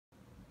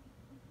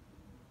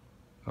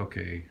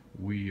Okay,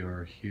 we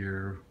are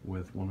here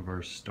with one of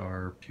our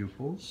star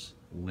pupils,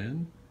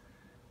 Lynn.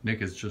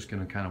 Nick is just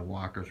going to kind of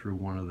walk her through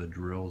one of the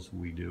drills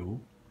we do.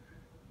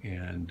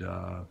 And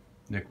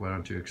Nick, why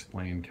don't you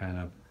explain kind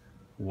of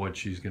what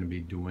she's going to be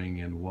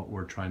doing and what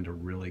we're trying to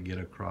really get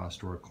across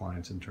to our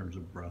clients in terms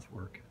of breath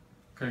work.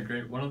 Okay,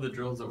 great. One of the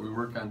drills that we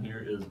work on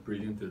here is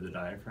breathing through the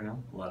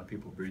diaphragm. A lot of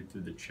people breathe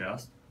through the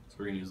chest, so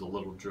we're going to use a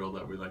little drill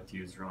that we like to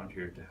use around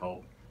here to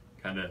help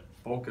kind of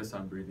focus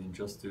on breathing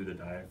just through the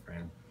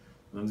diaphragm.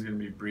 Lynn's going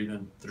to be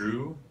breathing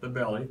through the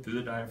belly, through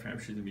the diaphragm.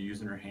 She's going to be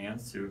using her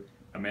hands to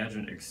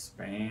imagine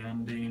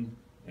expanding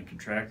and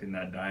contracting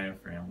that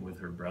diaphragm with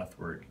her breath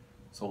work.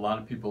 So a lot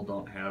of people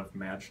don't have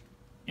matched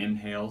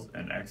inhales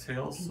and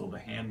exhales, so the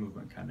hand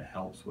movement kind of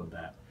helps with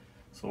that.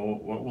 So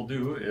what we'll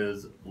do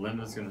is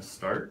Linda's going to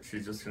start.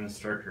 She's just going to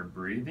start her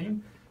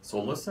breathing.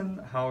 So listen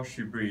how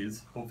she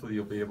breathes. Hopefully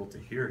you'll be able to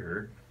hear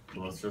her.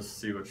 But let's just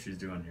see what she's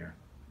doing here.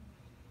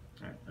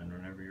 All right, and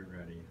whenever you're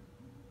ready.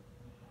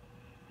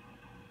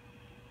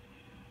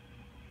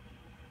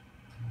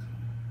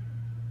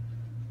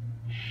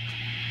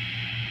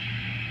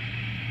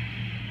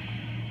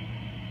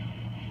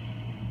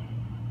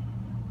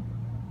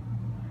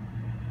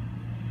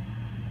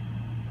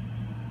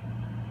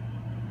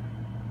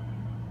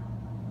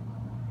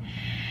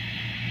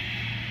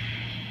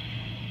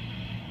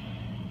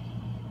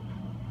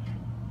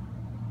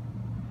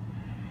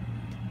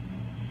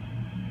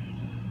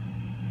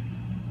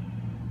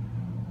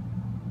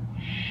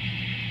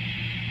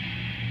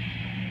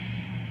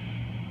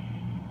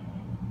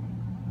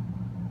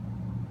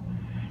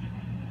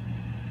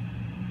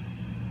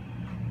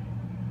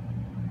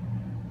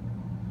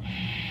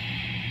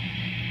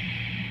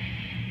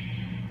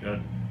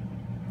 Good.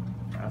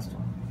 Last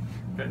one.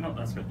 Okay, no,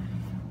 that's good.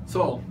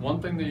 So, one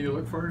thing that you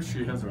look for is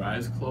she has her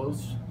eyes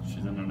closed.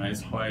 She's in a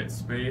nice quiet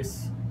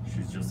space.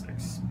 She's just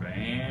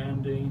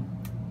expanding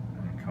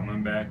and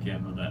coming back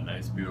in with that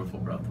nice beautiful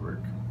breath work.